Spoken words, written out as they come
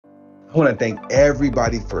I want to thank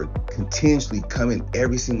everybody for continuously coming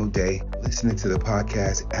every single day, listening to the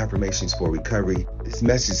podcast, Affirmations for Recovery. This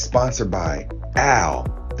message is sponsored by Al,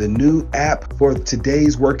 the new app for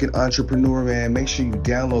today's working entrepreneur, man. Make sure you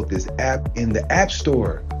download this app in the App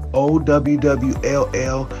Store,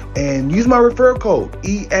 OWWLL, and use my referral code,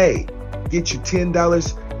 EA. Get you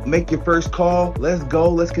 $10, make your first call. Let's go.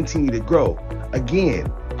 Let's continue to grow.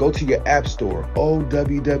 Again, go to your App Store,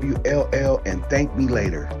 OWWLL, and thank me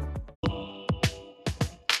later.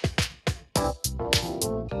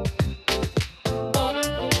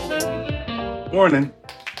 Morning.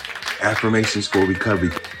 Affirmations for recovery.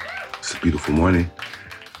 It's a beautiful morning.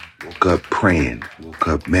 Woke up praying, woke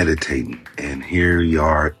up meditating, and here you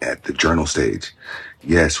are at the journal stage.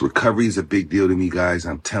 Yes, recovery is a big deal to me, guys.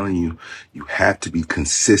 I'm telling you, you have to be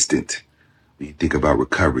consistent when you think about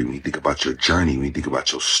recovery, when you think about your journey, when you think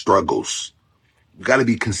about your struggles. You got to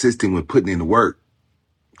be consistent with putting in the work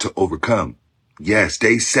to overcome. Yes,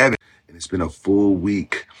 day 7, and it's been a full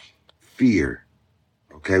week. Fear.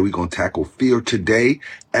 Okay, we're going to tackle fear today.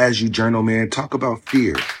 As you journal, man, talk about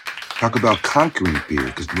fear. Talk about conquering fear.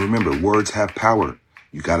 Because remember, words have power.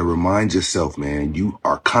 You got to remind yourself, man, you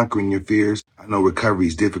are conquering your fears. I know recovery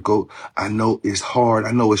is difficult. I know it's hard.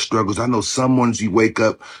 I know it's struggles. I know some mornings you wake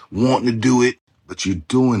up wanting to do it, but you're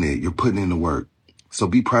doing it. You're putting in the work. So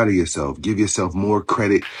be proud of yourself. Give yourself more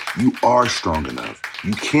credit. You are strong enough.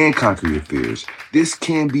 You can conquer your fears. This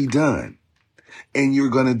can be done. And you're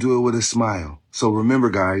going to do it with a smile. So remember,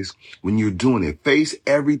 guys, when you're doing it, face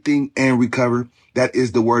everything and recover. That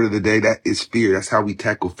is the word of the day. That is fear. That's how we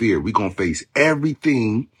tackle fear. We're going to face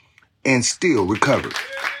everything and still recover.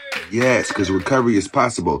 Yes, because recovery is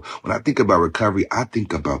possible. When I think about recovery, I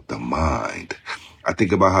think about the mind. I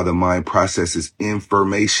think about how the mind processes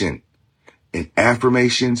information. And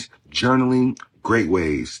affirmations, journaling, great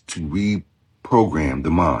ways to reprogram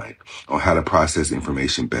the mind on how to process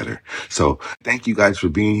information better. So thank you guys for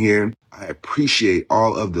being here. I appreciate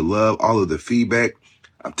all of the love, all of the feedback.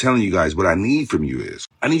 I'm telling you guys, what I need from you is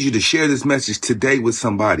I need you to share this message today with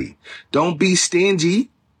somebody. Don't be stingy.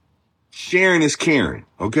 Sharing is caring.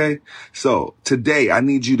 Okay. So today I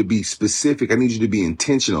need you to be specific. I need you to be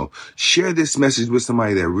intentional. Share this message with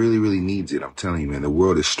somebody that really, really needs it. I'm telling you, man, the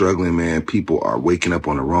world is struggling, man. People are waking up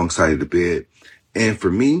on the wrong side of the bed. And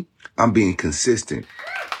for me, I'm being consistent.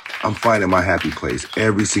 I'm finding my happy place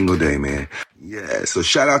every single day, man. Yeah. So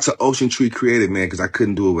shout out to Ocean Tree Creative, man, because I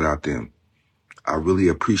couldn't do it without them. I really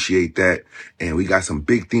appreciate that. And we got some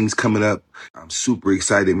big things coming up. I'm super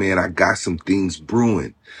excited, man. I got some things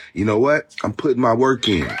brewing. You know what? I'm putting my work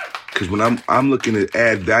in because when I'm looking to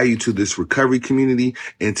add value to this recovery community,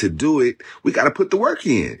 and to do it, we got to put the work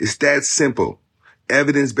in. It's that simple.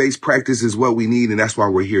 Evidence-based practice is what we need. And that's why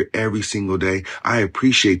we're here every single day. I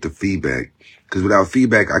appreciate the feedback because without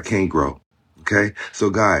feedback, I can't grow. Okay.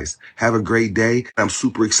 So guys, have a great day. I'm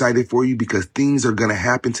super excited for you because things are going to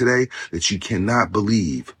happen today that you cannot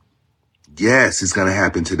believe. Yes, it's going to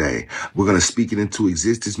happen today. We're going to speak it into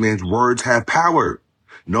existence, man. Words have power.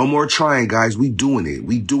 No more trying, guys. We doing it.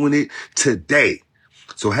 We doing it today.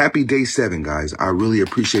 So happy day 7, guys. I really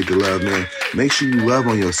appreciate the love, man. Make sure you love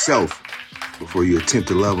on yourself before you attempt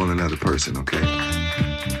to love on another person. Okay.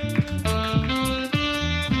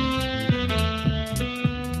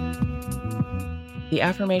 The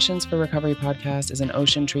Affirmations for Recovery podcast is an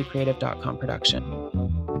OceanTreeCreative.com production.